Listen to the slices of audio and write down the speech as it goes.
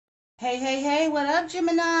Hey, hey, hey, what up,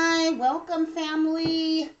 Gemini? Welcome,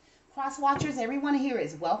 family. Cross watchers, everyone here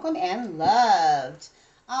is welcome and loved.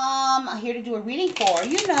 I'm here to do a reading for, my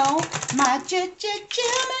Gemini,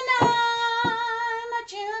 my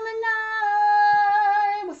Gemini.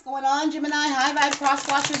 What's going on, Gemini? Hi, vibe, cross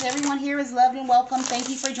watchers, everyone here is loved and welcome. Thank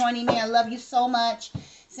you for joining me. I love you so much.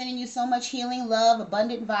 Sending you so much healing, love,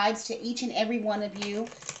 abundant vibes to each and every one of you.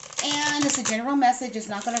 And it's a general message. It's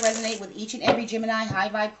not going to resonate with each and every Gemini, high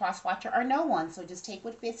vibe, cross watcher, or no one. So just take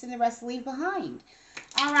what fits and the rest leave behind.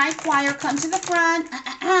 All right, choir, come to the front.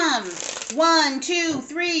 1, 2,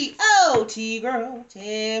 3. Oh, T-girl,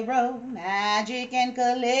 tarot, magic and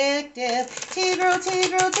collective. T-girl,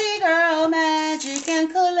 magic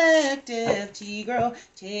and collective. T-girl,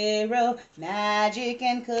 tarot, magic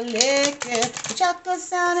and collective. Check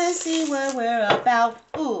us out and see what we're about.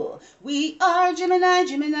 Ooh, we are Gemini,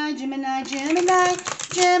 Gemini, Gemini, Gemini.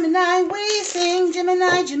 Gemini, we sing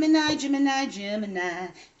Gemini, Gemini, Gemini, Gemini.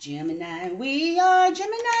 Gemini, we are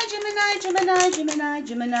Gemini, Gemini, Gemini, Gemini, Gemini,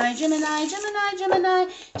 Gemini, Gemini, Gemini,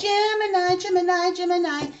 Gemini, Gemini, Gemini,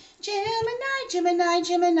 Gemini, Gemini,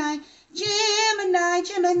 Gemini, Gemini,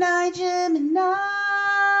 Gemini, Gemini.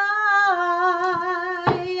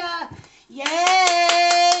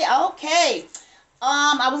 Yay! Okay.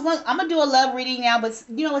 I'm gonna do a love reading now, but it's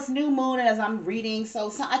new moon and as I'm reading,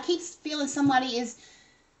 so I keep feeling somebody is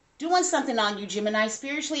doing something on you, Gemini,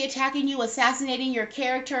 spiritually attacking you, assassinating your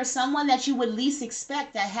character, someone that you would least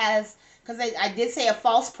expect that has, because I did say a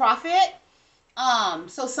false prophet.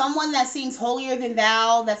 So someone that seems holier than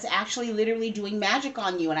thou, that's actually literally doing magic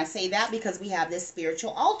on you. And I say that because we have this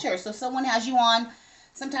spiritual altar. So someone has you on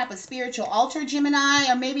some type of spiritual altar,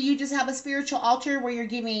 Gemini, or maybe you just have a spiritual altar where you're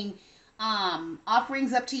giving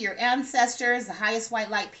offerings up to your ancestors, the highest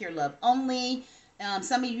white light, pure love only.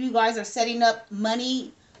 Some of you guys are setting up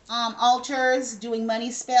money altars, doing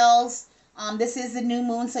money spells. This is the new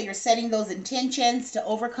moon, so you're setting those intentions to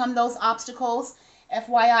overcome those obstacles.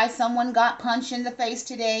 FYI, someone got punched in the face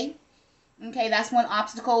today. Okay, that's one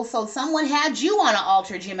obstacle. So someone had you on an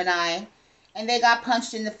altar, Gemini, and they got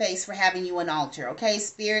punched in the face for having you an altar. Okay,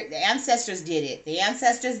 spirit, the ancestors did it. The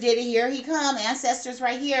ancestors did it. Here he come. Ancestors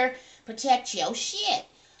right here. Protect you. Oh, shit.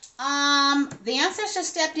 The ancestors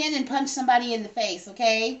stepped in and punched somebody in the face,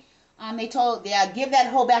 okay? They told, give that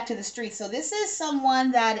hoe back to the street. So this is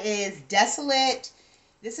someone that is desolate.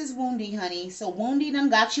 This is wounding, honey. So wounding them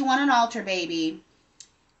got you on an altar, baby.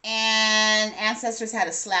 And ancestors had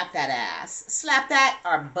to slap that ass. Slap that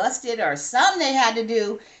or bust it or something they had to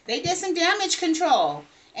do. They did some damage control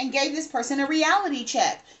and gave this person a reality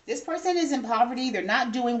check. This person is in poverty. They're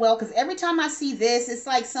not doing well because every time I see this, it's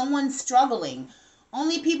like someone's struggling.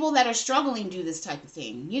 Only people that are struggling do this type of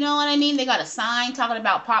thing. You know what I mean? They got a sign talking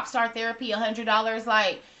about pop star therapy, $100.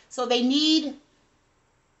 Like, so they need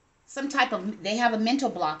some type of, they have a mental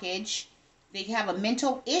blockage. They have a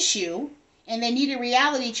mental issue. And they need a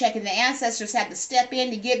reality check. And the ancestors had to step in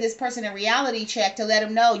to give this person a reality check to let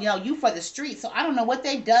them know, you for the street. So I don't know what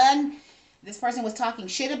they've done. This person was talking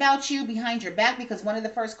shit about you behind your back because one of the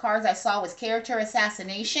first cards I saw was character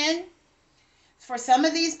assassination. For some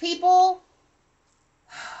of these people,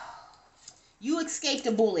 you escaped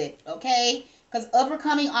a bullet, okay? Because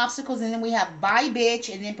overcoming obstacles, and then we have buy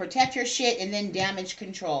bitch, and then protect your shit, and then damage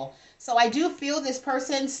control. So I do feel this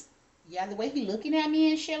person's, the way he looking at me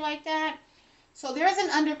and shit like that. So there's an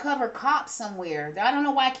undercover cop somewhere. I don't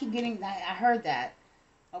know why I keep getting that. I heard that.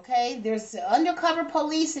 Okay, there's undercover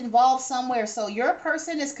police involved somewhere. So your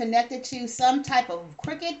person is connected to some type of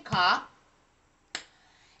crooked cop.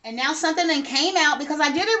 And now something then came out because I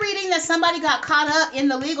did a reading that somebody got caught up in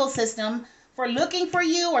the legal system for looking for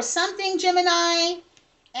you or something, Gemini.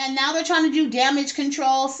 And now they're trying to do damage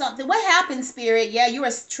control, something. What happened, Spirit? Yeah, you're a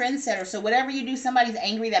trendsetter. So whatever you do, somebody's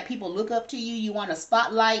angry that people look up to you. You want a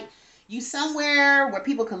spotlight. You somewhere where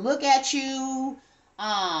people can look at you.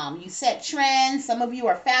 You set trends. Some of you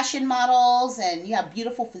are fashion models and you have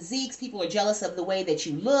beautiful physiques. People are jealous of the way that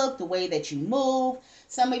you look, the way that you move.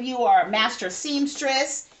 Some of you are master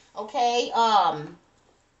seamstress. Okay.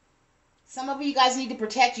 Some of you guys need to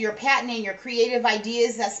protect your patent and your creative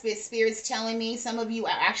ideas. That's Spirit's telling me. Some of you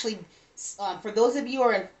are actually, for those of you who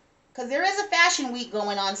are, because there is a fashion week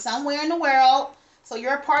going on somewhere in the world. So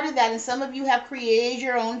you're a part of that. And some of you have created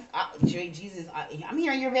your own, Jesus, I'm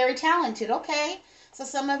hearing you're very talented. Okay. So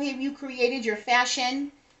some of you created your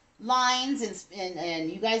fashion lines and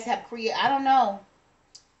you guys have created, I don't know.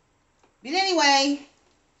 But anyway,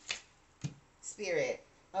 Spirit.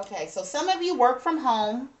 Okay. So some of you work from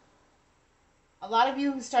home. A lot of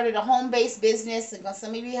you who started a home-based business, and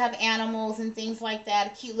some of you have animals and things like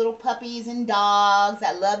that, cute little puppies and dogs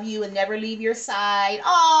that love you and never leave your side.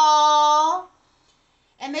 Aww.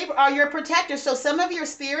 And they are your protectors. So some of your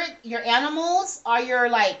spirit, your animals are your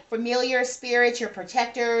like familiar spirits, your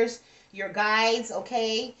protectors, your guides,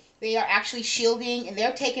 okay? They are actually shielding and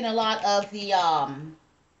they're taking a lot of the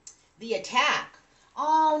attack.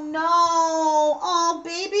 Oh no. Oh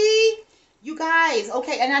baby. You guys,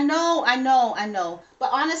 okay, and I know. But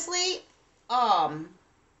honestly, um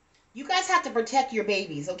you guys have to protect your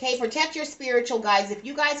babies, okay? Protect your spiritual guys. If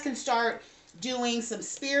you guys can start doing some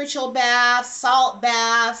spiritual baths, salt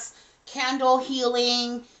baths, candle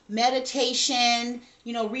healing, meditation,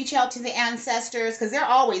 reach out to the ancestors because they're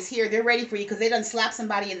always here. They're ready for you because they done slapped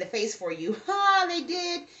somebody in the face for you. Ha, they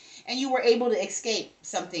did. And you were able to escape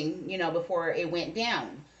something, before it went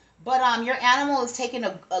down. But your animal is taking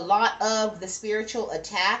a lot of the spiritual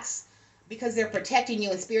attacks because they're protecting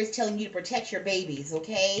you and spirit's telling you to protect your babies,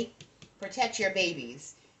 okay? Protect your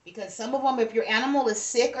babies. Because some of them, if your animal is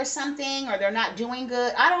sick or something, or they're not doing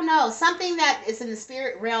good, I don't know, something that is in the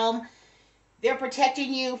spirit realm, they're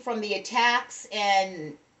protecting you from the attacks,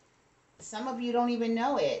 and some of you don't even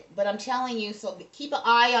know it. But I'm telling you, so keep an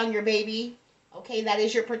eye on your baby. Okay, that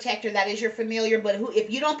is your protector, that is your familiar. But if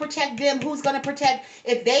you don't protect them, who's going to protect?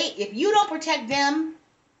 If you don't protect them,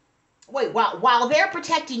 wait, while they're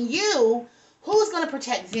protecting you, who's going to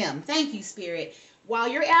protect them? Thank you, Spirit. While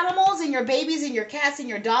your animals and your babies and your cats and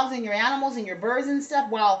your dogs and your animals and your birds and stuff,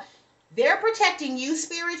 while they're protecting you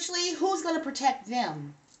spiritually, who's going to protect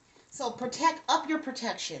them? So protect up your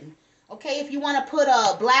protection. Okay, if you want to put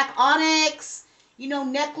a black onyx,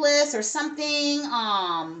 necklace or something,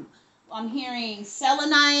 I'm hearing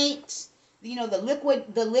selenite, the liquid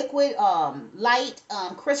light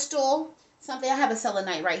crystal, something. I have a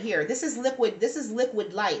selenite right here. This is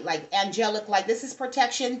liquid light, like angelic light. This is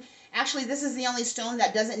protection. Actually, this is the only stone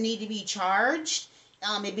that doesn't need to be charged,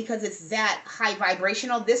 because it's that high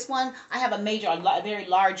vibrational. This one, I have a very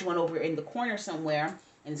large one over in the corner somewhere.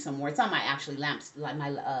 It's on my actually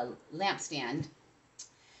lampstand.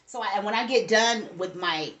 So when I get done with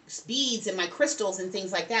my beads and my crystals and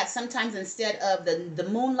things like that, sometimes instead of the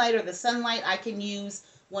moonlight or the sunlight, I can use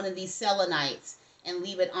one of these selenites and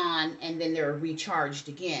leave it on, and then they're recharged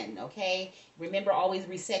again, okay? Remember, always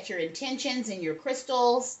reset your intentions and your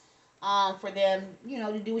crystals for them,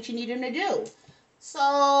 to do what you need them to do.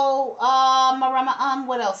 So,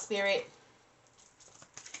 what else, Spirit?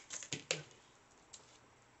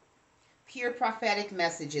 Pure prophetic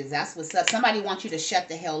messages. That's what's up. Somebody wants you to shut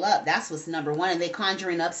the hell up. That's what's number one. And they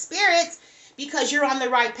conjuring up spirits because you're on the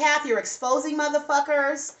right path. You're exposing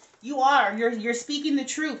motherfuckers. You are. You're speaking the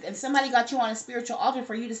truth. And somebody got you on a spiritual altar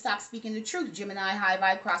for you to stop speaking the truth. Gemini, High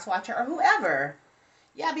Vibe, Crosswatcher, or whoever.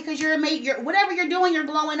 Yeah, because whatever you're doing, you're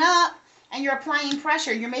blowing up and you're applying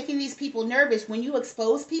pressure. You're making these people nervous. When you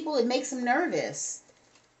expose people, it makes them nervous.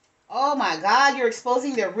 Oh my God, you're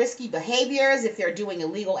exposing their risky behaviors if they're doing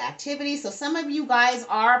illegal activities. So some of you guys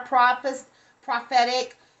are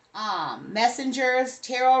prophetic messengers,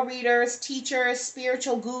 tarot readers, teachers,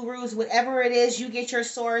 spiritual gurus, whatever it is. You get your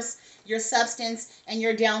source, your substance, and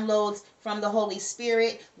your downloads from the Holy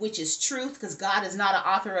Spirit, which is truth, because God is not an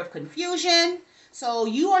author of confusion. So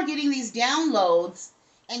you are getting these downloads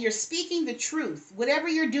and you're speaking the truth. Whatever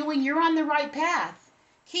you're doing, you're on the right path.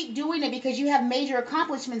 Keep doing it because you have major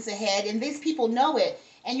accomplishments ahead and these people know it.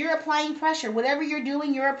 And you're applying pressure. Whatever you're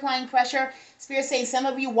doing, you're applying pressure. Spirit saying some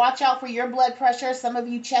of you watch out for your blood pressure. Some of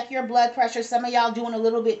you check your blood pressure. Some of y'all doing a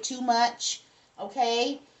little bit too much.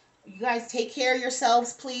 Okay? You guys take care of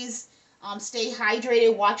yourselves, please. Stay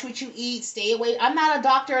hydrated. Watch what you eat. Stay away. I'm not a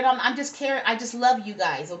doctor and I'm just caring. I just love you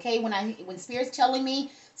guys. Okay? When Spirit's telling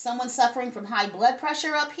me someone's suffering from high blood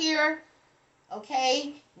pressure up here,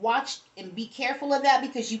 okay, watch and be careful of that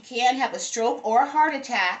because you can have a stroke or a heart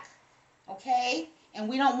attack, okay? And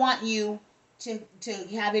we don't want you to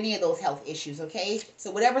have any of those health issues, okay? So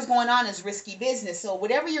whatever's going on is risky business. So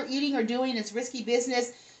whatever you're eating or doing is risky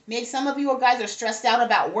business. Maybe some of you guys are stressed out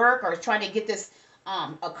about work or trying to get this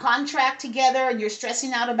a contract together and you're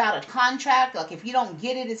stressing out about a contract. Like if you don't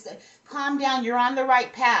get it, calm down. You're on the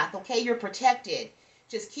right path, okay? You're protected.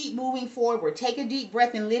 Just keep moving forward. Take a deep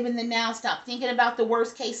breath and live in the now. Stop thinking about the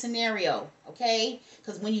worst case scenario, okay?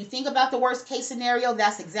 Because when you think about the worst case scenario,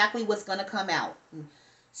 that's exactly what's going to come out.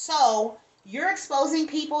 So you're exposing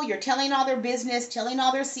people. You're telling all their business, telling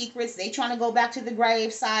all their secrets. They trying to go back to the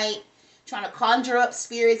grave site, trying to conjure up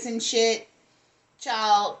spirits and shit.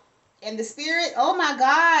 Child. And the spirit, oh my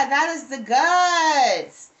God, that is the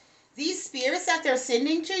guts. These spirits that they're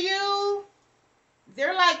sending to you,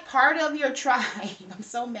 They're like part of your tribe. I'm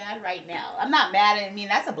so mad right now. I'm not mad. I mean,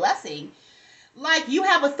 that's a blessing. Like, you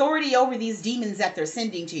have authority over these demons that they're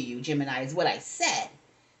sending to you, Gemini, is what I said.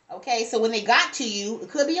 Okay, so when they got to you, it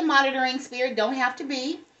could be a monitoring spirit, don't have to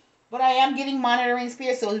be, but I am getting monitoring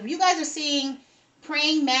spirits. So if you guys are seeing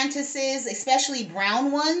praying mantises, especially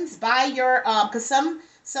brown ones, by your because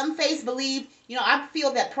some faiths believe, I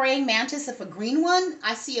feel that praying mantis, if a green one,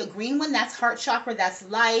 I see a green one, that's heart chakra, that's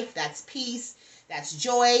life, that's peace, that's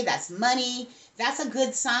joy, that's money. That's a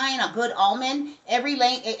good sign, a good omen.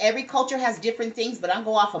 Every culture has different things, but I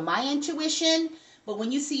go off of my intuition. But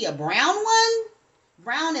when you see a brown one,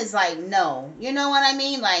 brown is like no. You know what I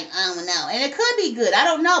mean? Like, I don't know. And it could be good. I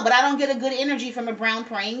don't know, but I don't get a good energy from a brown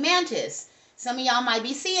praying mantis. Some of y'all might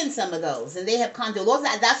be seeing some of those, and they have those.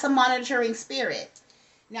 That's a monitoring spirit.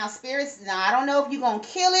 Now, spirits. Now, I don't know if you're gonna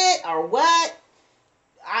kill it or what.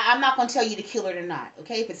 I'm not gonna tell you to kill it or not.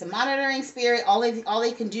 Okay, if it's a monitoring spirit, all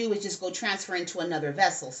they can do is just go transfer into another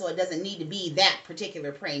vessel. So it doesn't need to be that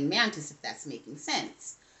particular praying mantis, if that's making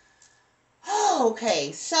sense.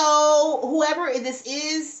 Okay, so whoever this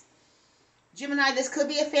is, Gemini, this could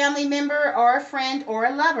be a family member or a friend or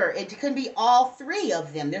a lover. It could be all three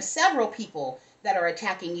of them. There's several people that are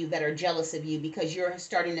attacking you, that are jealous of you because you're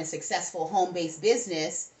starting a successful home-based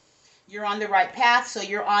business. You're on the right path, so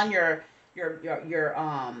you're on your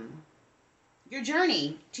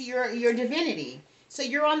journey to your divinity. So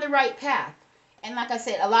you're on the right path. And like I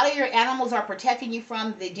said, a lot of your animals are protecting you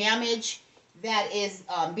from the damage that is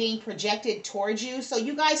being projected towards you. So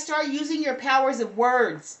you guys start using your powers of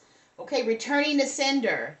words. Okay, returning to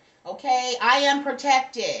sender. Okay, I am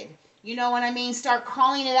protected. You know what I mean? Start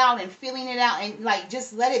calling it out and feeling it out, and like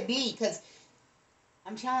just let it be. Because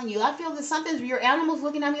I'm telling you, I feel that sometimes your animals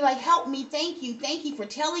looking at me like, help me, thank you for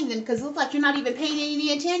telling them, because it looks like you're not even paying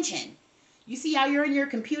any attention. You see how you're in your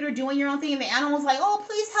computer doing your own thing, and the animal's like, oh,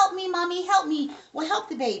 please help me, mommy, help me. Well, help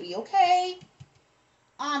the baby, okay?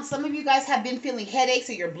 Some of you guys have been feeling headaches,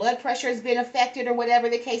 or your blood pressure has been affected, or whatever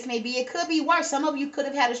the case may be. It could be worse. Some of you could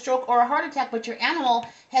have had a stroke or a heart attack, but your animal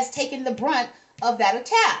has taken the brunt of that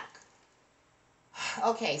attack.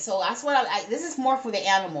 Okay, so that's what this is more for the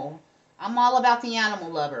animal. I'm all about the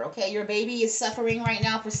animal lover, okay? Your baby is suffering right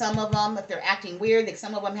now for some of them. If they're acting weird, like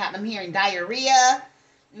some of them have, I'm hearing diarrhea,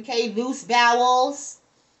 okay, loose bowels,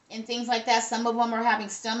 and things like that. Some of them are having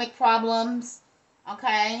stomach problems,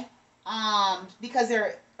 okay? Because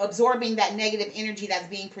they're absorbing that negative energy that's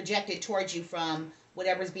being projected towards you from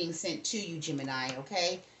whatever's being sent to you, Gemini,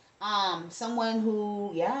 okay? Someone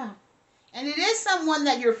who, yeah. And it is someone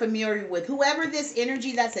that you're familiar with. Whoever this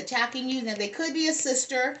energy that's attacking you, then they could be a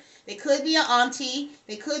sister, they could be an auntie,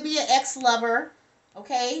 they could be an ex-lover,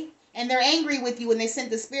 okay? And they're angry with you when they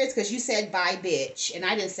sent the spirits because you said, bye, bitch. And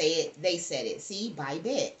I didn't say it, they said it. See, bye,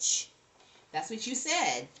 bitch. That's what you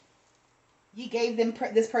said. You gave them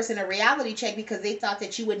this person a reality check because they thought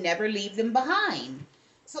that you would never leave them behind.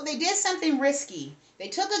 So they did something risky. They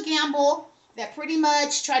took a gamble that pretty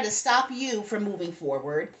much tried to stop you from moving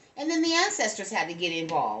forward. And then the ancestors had to get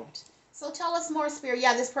involved. So tell us more, Spirit.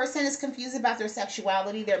 Yeah, this person is confused about their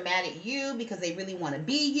sexuality. They're mad at you because they really want to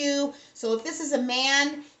be you. So if this is a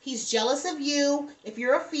man, he's jealous of you. If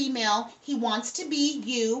you're a female, he wants to be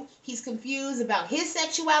you. He's confused about his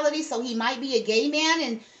sexuality, so he might be a gay man.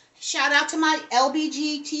 And shout out to my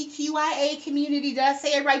LBGTQIA community. Did I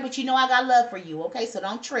say it right? But you know I got love for you, okay? So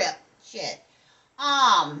don't trip. Shit.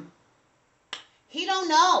 He don't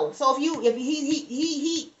know. So if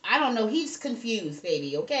he I don't know, he's confused,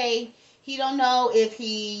 baby, okay? He don't know if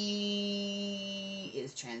he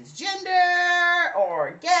is transgender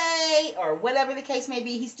or gay or whatever the case may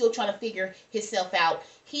be. He's still trying to figure himself out.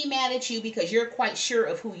 He mad at you because you're quite sure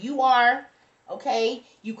of who you are, okay?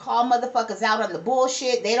 You call motherfuckers out on the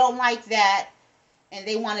bullshit. They don't like that, and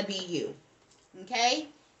they want to be you, okay?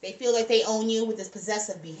 They feel like they own you with this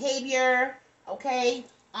possessive behavior, okay?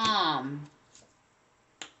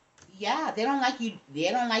 Yeah, they don't like you. They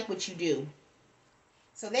don't like what you do.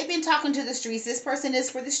 So they've been talking to the streets. This person is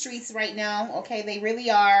for the streets right now. Okay, they really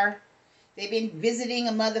are. They've been visiting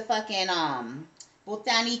a motherfucking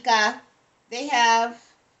botanica. They have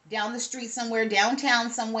down the street somewhere, downtown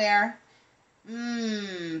somewhere.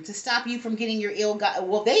 To stop you from getting your ill-gotten.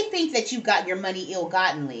 Well, they think that you got your money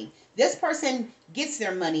ill-gottenly. This person gets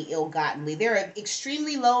their money ill-gottenly. They're an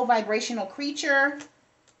extremely low vibrational creature.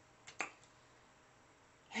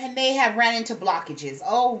 And they have ran into blockages.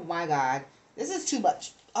 Oh my God. This is too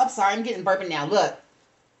much. I'm sorry, I'm getting burping now. Look.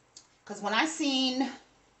 Because when I seen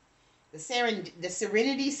the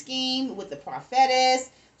Serenity scheme with the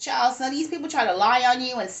prophetess, Child, some of these people try to lie on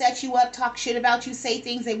you and set you up, talk shit about you, say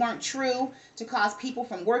things they weren't true to cause people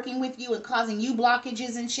from working with you and causing you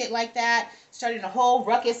blockages and shit like that. Starting a whole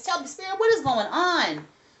ruckus. Tell the spirit, what is going on?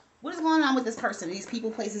 What is going on with this person, these people,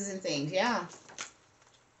 places, and things? Yeah.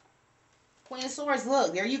 Queen of Swords,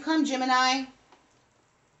 look, there you come, Gemini.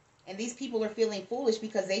 And these people are feeling foolish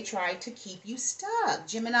because they tried to keep you stuck,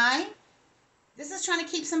 Gemini. This is trying to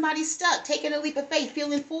keep somebody stuck, taking a leap of faith,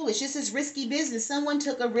 feeling foolish. This is risky business. Someone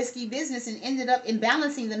took a risky business and ended up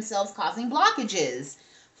imbalancing themselves, causing blockages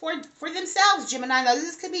for themselves, Gemini. Now,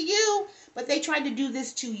 this could be you, but they tried to do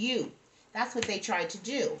this to you. That's what they tried to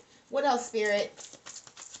do. What else, Spirit?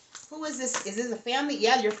 Who is this? Is this a family?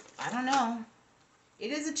 Yeah, I don't know.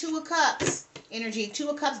 It is a Two of Cups energy. Two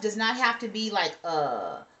of Cups does not have to be like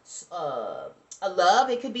a love.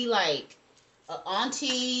 It could be like an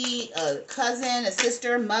auntie, a cousin, a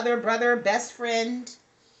sister, mother, brother, best friend.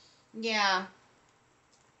 Yeah.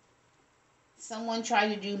 Someone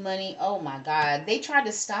tried to do money. Oh my God. They tried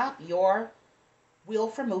to stop your will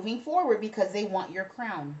from moving forward because they want your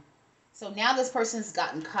crown. So now this person's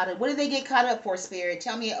gotten caught up. What did they get caught up for, Spirit?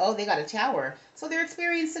 Tell me, oh, they got a tower. So they're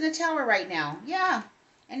experiencing a tower right now. Yeah.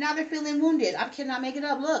 And now they're feeling wounded. I cannot make it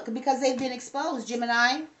up. Look, because they've been exposed,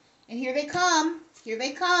 Gemini. And here they come. Here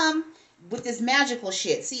they come. With this magical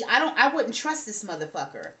shit. See, I wouldn't trust this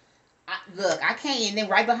motherfucker. Look, I can't. And then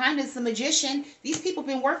right behind us, the Magician. These people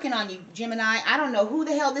been working on you, Gemini. I don't know who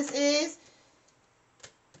the hell this is.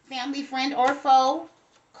 Family, friend, or foe.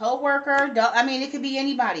 Co-worker. I mean, it could be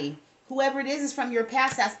anybody. Whoever it is from your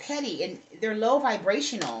past. That's petty. And they're low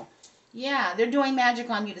vibrational. Yeah, they're doing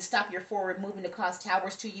magic on you to stop your forward moving, to cause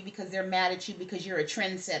towers to you because they're mad at you because you're a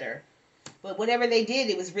trendsetter. But whatever they did,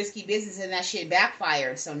 it was risky business and that shit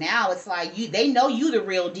backfired. So now it's like they know you the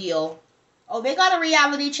real deal. Oh, they got a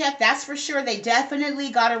reality check. That's for sure. They definitely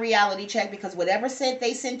got a reality check because whatever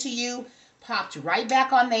they sent to you popped right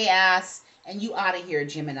back on their ass and you out of here,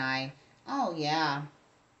 Gemini. Oh, yeah.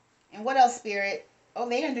 And what else, Spirit? Oh,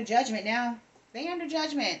 they under judgment now. They under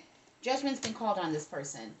judgment. Judgment's been called on this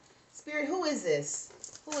person. Spirit, who is this?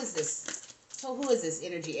 Who is this? So who is this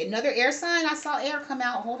energy? Another air sign? I saw air come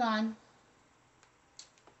out. Hold on.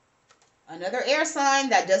 Another air sign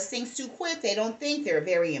that does things too quick. They don't think. They're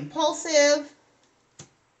very impulsive.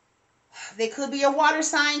 They could be a water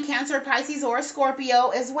sign, Cancer, Pisces, or a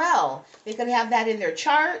Scorpio as well. They could have that in their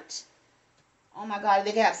chart. Oh my God,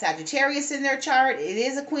 they could have Sagittarius in their chart. It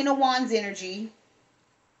is a Queen of Wands energy.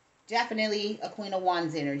 Definitely a Queen of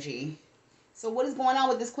Wands energy. So what is going on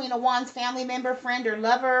with this Queen of Wands family member, friend, or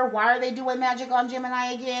lover? Why are they doing magic on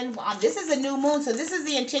Gemini again? This is a new moon, so this is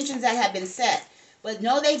the intentions that have been set. But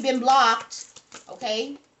no, they've been blocked.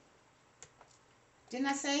 Okay? Didn't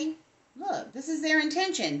I say? Look, this is their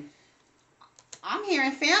intention. I'm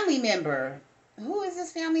hearing family member. Who is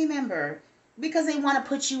this family member? Because they want to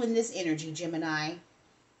put you in this energy, Gemini.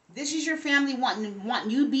 This is your family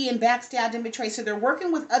wanting you being backstabbed and betrayed. So they're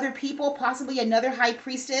working with other people, possibly another high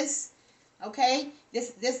priestess. Okay?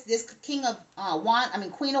 This King of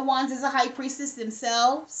Queen of Wands is a high priestess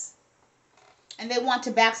themselves. And they want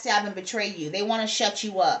to backstab and betray you. They want to shut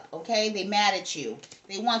you up, okay? They mad at you.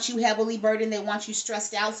 They want you heavily burdened. They want you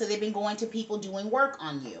stressed out. So they've been going to people doing work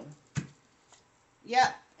on you.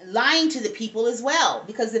 Yep. Lying to the people as well.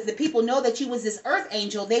 Because if the people know that you was this earth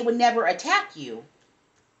angel, they would never attack you.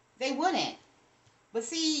 They wouldn't. But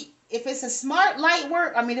see, if it's a smart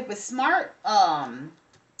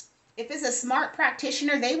if it's a smart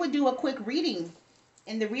practitioner, they would do a quick reading.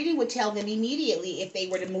 And the reading would tell them immediately if they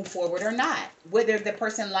were to move forward or not. Whether the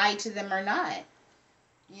person lied to them or not.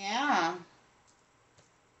 Yeah.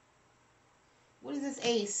 What is this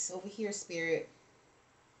ace over here, Spirit?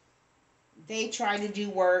 They try to do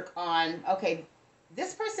work on... Okay,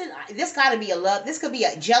 this person... This got to be a love... This could be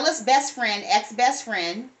a jealous best friend, ex-best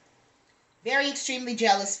friend. Very extremely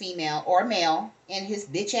jealous female or male in his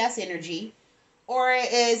bitch-ass energy. Or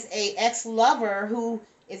is a ex-lover who...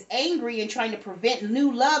 is angry and trying to prevent new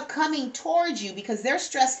love coming towards you because they're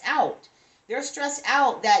stressed out. They're stressed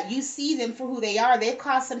out that you see them for who they are. They've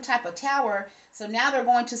caused some type of tower. So now they're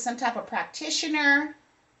going to some type of practitioner,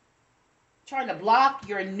 trying to block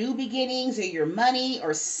your new beginnings or your money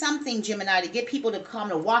or something, Gemini, to get people to come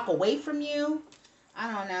to walk away from you.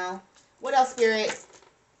 I don't know. What else, Spirit?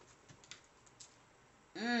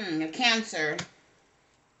 A Cancer.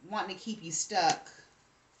 Wanting to keep you stuck.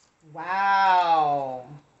 Wow.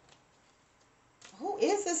 Who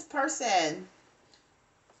is this person?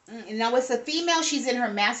 Now, it's a female, she's in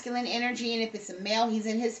her masculine energy, and if it's a male, he's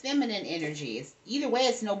in his feminine energy. Either way,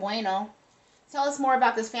 it's no bueno. Tell us more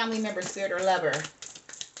about this family member, spirit, or lover.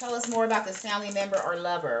 Tell us more about this family member or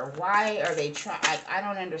lover. Why are they trying? I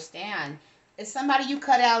don't understand. It's somebody you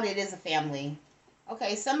cut out. It is a family.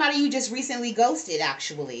 Okay, somebody you just recently ghosted,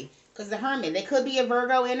 actually. Because the Hermit, they could be a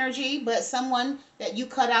Virgo energy, but someone that you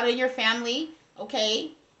cut out of your family. Okay,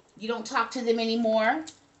 you don't talk to them anymore.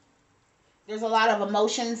 There's a lot of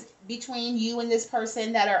emotions between you and this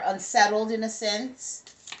person that are unsettled in a sense.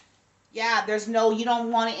 Yeah, you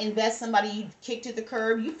don't want to invest somebody you kicked to the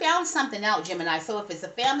curb. You found something out, Gemini. So if it's a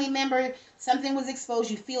family member, something was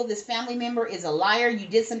exposed, you feel this family member is a liar, you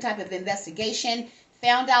did some type of investigation,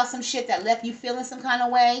 found out some shit that left you feeling some kind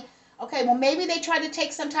of way. Okay, well, maybe they tried to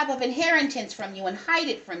take some type of inheritance from you and hide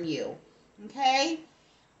it from you. Okay?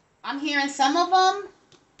 I'm hearing some of them.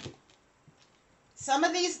 Some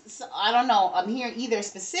of these, I don't know. I'm hearing either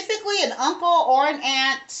specifically an uncle or an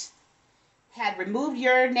aunt had removed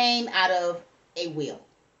your name out of a will.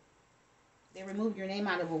 They removed your name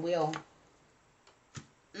out of a will.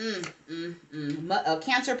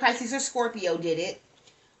 Cancer, Pisces, or Scorpio did it.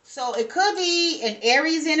 So it could be an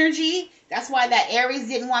Aries energy. That's why that Aries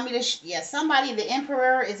didn't want me to... yeah, somebody, the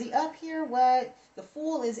Emperor, is he up here? What? The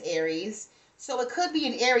Fool is Aries. So it could be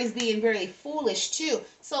an Aries being very foolish too.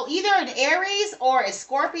 So either an Aries or a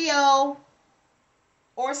Scorpio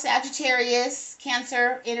or Sagittarius,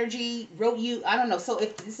 Cancer energy wrote you, I don't know. So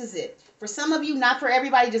if this is it. For some of you, not for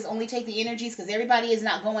everybody, just only take the energies because everybody is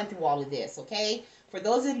not going through all of this, okay? For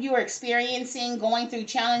those of you who are experiencing, going through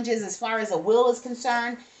challenges as far as a will is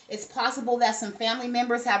concerned, it's possible that some family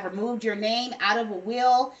members have removed your name out of a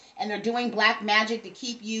will and they're doing black magic to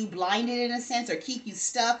keep you blinded in a sense, or keep you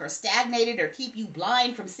stuck or stagnated, or keep you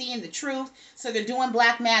blind from seeing the truth. So they're doing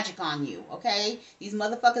black magic on you, okay? These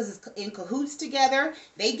motherfuckers is in cahoots together.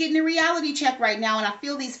 They getting a reality check right now, and I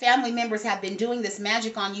feel these family members have been doing this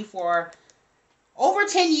magic on you for over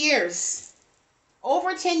 10 years.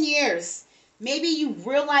 Over 10 years. Maybe you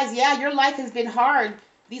realize, yeah, your life has been hard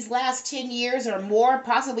these last 10 years or more,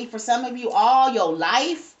 possibly for some of you all your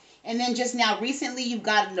life. And then just now recently you've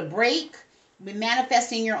gotten a break, been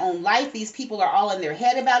manifesting your own life. These people are all in their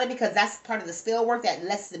head about it because that's part of the spell work that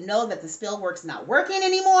lets them know that the spell work's not working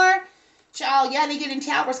anymore. Child, yeah, they get in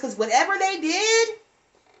towers because whatever they did,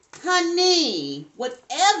 honey,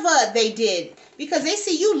 whatever they did, because they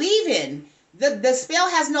see you leaving, the spell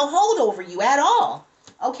has no hold over you at all,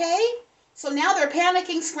 okay? So now they're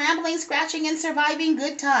panicking, scrambling, scratching, and surviving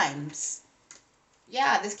good times.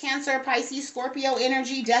 Yeah, this Cancer, Pisces, Scorpio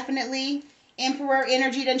energy, definitely. Emperor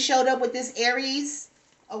energy done showed up with this Aries.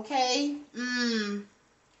 Okay?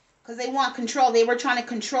 Because they want control. They were trying to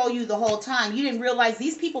control you the whole time. You didn't realize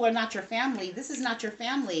these people are not your family. This is not your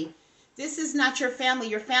family. This is not your family.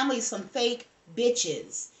 Your family is some fake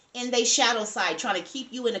bitches in they shadow side, trying to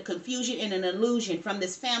keep you in a confusion and an illusion from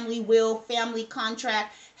this family will, family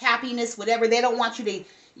contract, happiness, whatever. They don't want you to,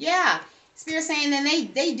 yeah. Spirit saying then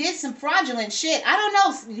they did some fraudulent shit. I don't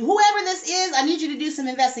know. Whoever this is, I need you to do some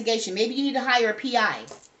investigation. Maybe you need to hire a PI.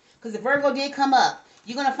 Because the Virgo did come up.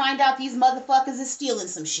 You're going to find out these motherfuckers is stealing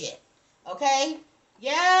some shit. Okay?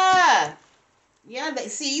 Yeah. Yeah, they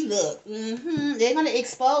see, look. They're going to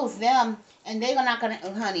expose them. And they're not going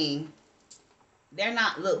to, honey. They're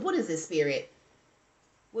not, look, what is this, Spirit?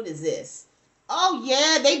 What is this? Oh,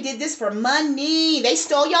 yeah, they did this for money. They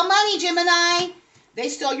stole your money, Gemini. They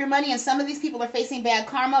stole your money, and some of these people are facing bad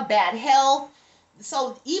karma, bad health.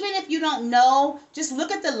 So even if you don't know, just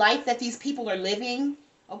look at the life that these people are living,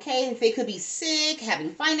 okay? If they could be sick,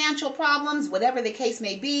 having financial problems, whatever the case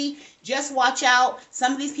may be, just watch out.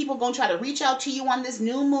 Some of these people are going to try to reach out to you on this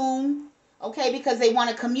new moon, okay, because they want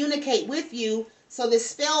to communicate with you so this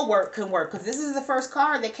spell work can work, because this is the first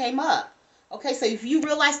card that came up. Okay, so if you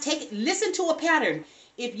realize, listen to a pattern.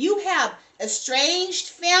 If you have estranged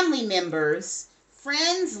family members,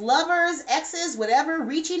 friends, lovers, exes, whatever,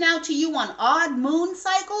 reaching out to you on odd moon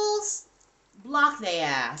cycles, block their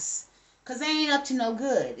ass. Because they ain't up to no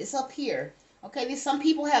good. It's up here. Okay, some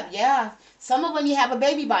people have, yeah, some of them you have a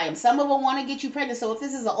baby by them. Some of them want to get you pregnant. So if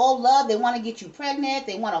this is an old love, they want to get you pregnant.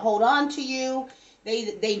 They want to hold on to you.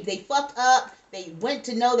 They fucked up. They went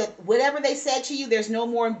to know that whatever they said to you, there's no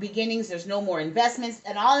more beginnings, there's no more investments.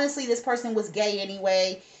 And honestly, this person was gay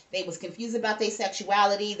anyway. They was confused about their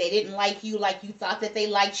sexuality. They didn't like you thought that they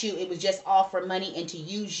liked you. It was just all for money and to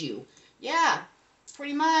use you. Yeah,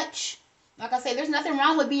 pretty much. Like I say, there's nothing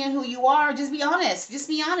wrong with being who you are. Just be honest. Just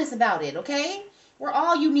be honest about it, okay? We're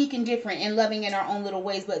all unique and different and loving in our own little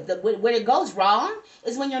ways. But where it goes wrong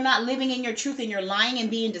is when you're not living in your truth and you're lying and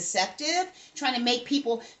being deceptive, trying to make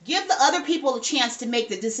people, give the other people a chance to make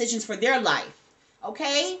the decisions for their life,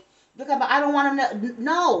 okay? Look, I don't want to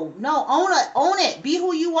know. No, own it. Be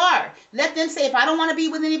who you are. Let them say, if I don't want to be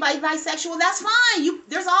with anybody bisexual, that's fine.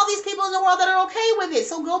 There's all these people in the world that are okay with it.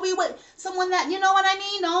 So go be with someone that, you know what I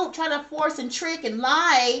mean? Don't try to force and trick and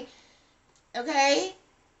lie. Okay?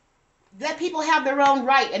 Let people have their own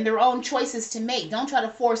right and their own choices to make. Don't try to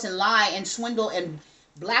force and lie and swindle and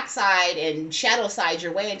black side and shadow side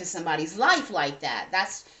your way into somebody's life like that.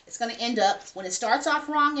 It's going to end up, when it starts off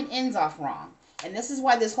wrong, and ends off wrong. And this is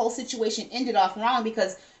why this whole situation ended off wrong,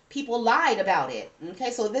 because people lied about it. Okay,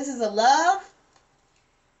 so this is a love.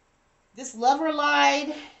 This lover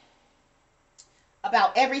lied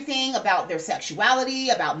about everything, about their sexuality,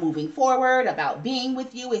 about moving forward, about being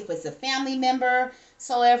with you if it's a family member.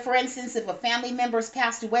 So if, for instance, if a family member has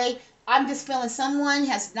passed away, I'm just feeling someone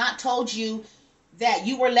has not told you that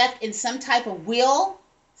you were left in some type of will.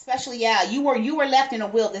 Especially, yeah, you were left in a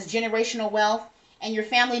will, this generational wealth, and your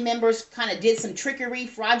family members kind of did some trickery,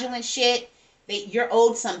 fraudulent shit. You're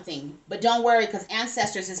owed something. But don't worry, because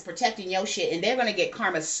ancestors is protecting your shit, and they're going to get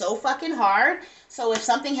karma so fucking hard. So if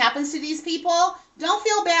something happens to these people, don't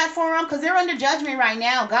feel bad for them, because they're under judgment right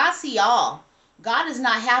now. God see all. God is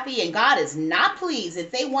not happy, and God is not pleased. If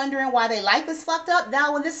they wondering why their life is fucked up,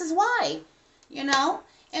 well, this is why. You know?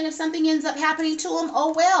 And if something ends up happening to them,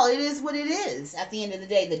 oh well, it is what it is. At the end of the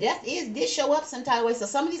day, the death did show up some type of way. So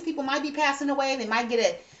some of these people might be passing away. They might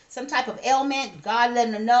get some type of ailment. God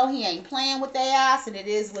letting them know he ain't playing with their ass, and it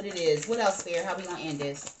is what it is. What else, Spirit? How we gonna end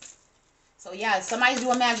this? So yeah, somebody's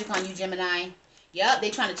doing magic on you, Gemini. Yep, they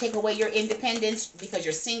trying to take away your independence because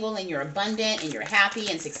you're single and you're abundant and you're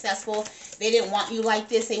happy and successful. They didn't want you like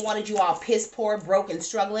this. They wanted you all piss poor, broke, and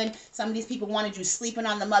struggling. Some of these people wanted you sleeping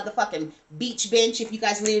on the motherfucking beach bench if you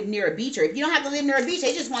guys live near a beach. Or if you don't have to live near a beach,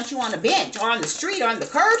 they just want you on a bench or on the street or on the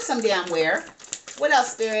curb some damn where. What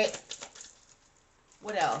else, Spirit?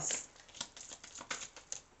 What else?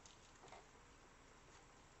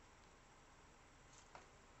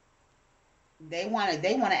 They want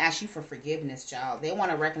to ask you for forgiveness, child. They want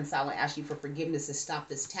to reconcile and ask you for forgiveness to stop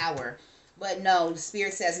this tower. But no,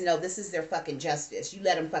 Spirit says no, this is their fucking justice. You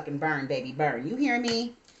let them fucking burn, baby, burn. You hear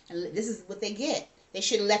me? And this is what they get. They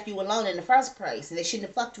should have left you alone in the first place. And they shouldn't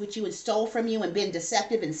have fucked with you and stole from you and been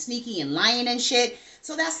deceptive and sneaky and lying and shit.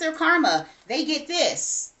 So that's their karma. They get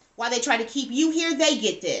this. While they try to keep you here, they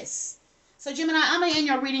get this. So Gemini, I'm going to end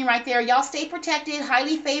your reading right there. Y'all stay protected,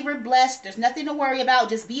 highly favored, blessed. There's nothing to worry about.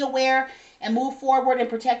 Just be aware and move forward and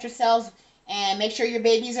protect yourselves, and make sure your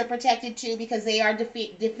babies are protected too, because they are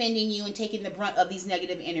defending you and taking the brunt of these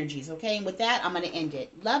negative energies. Okay, and with that, I'm going to end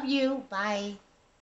it. Love you. Bye.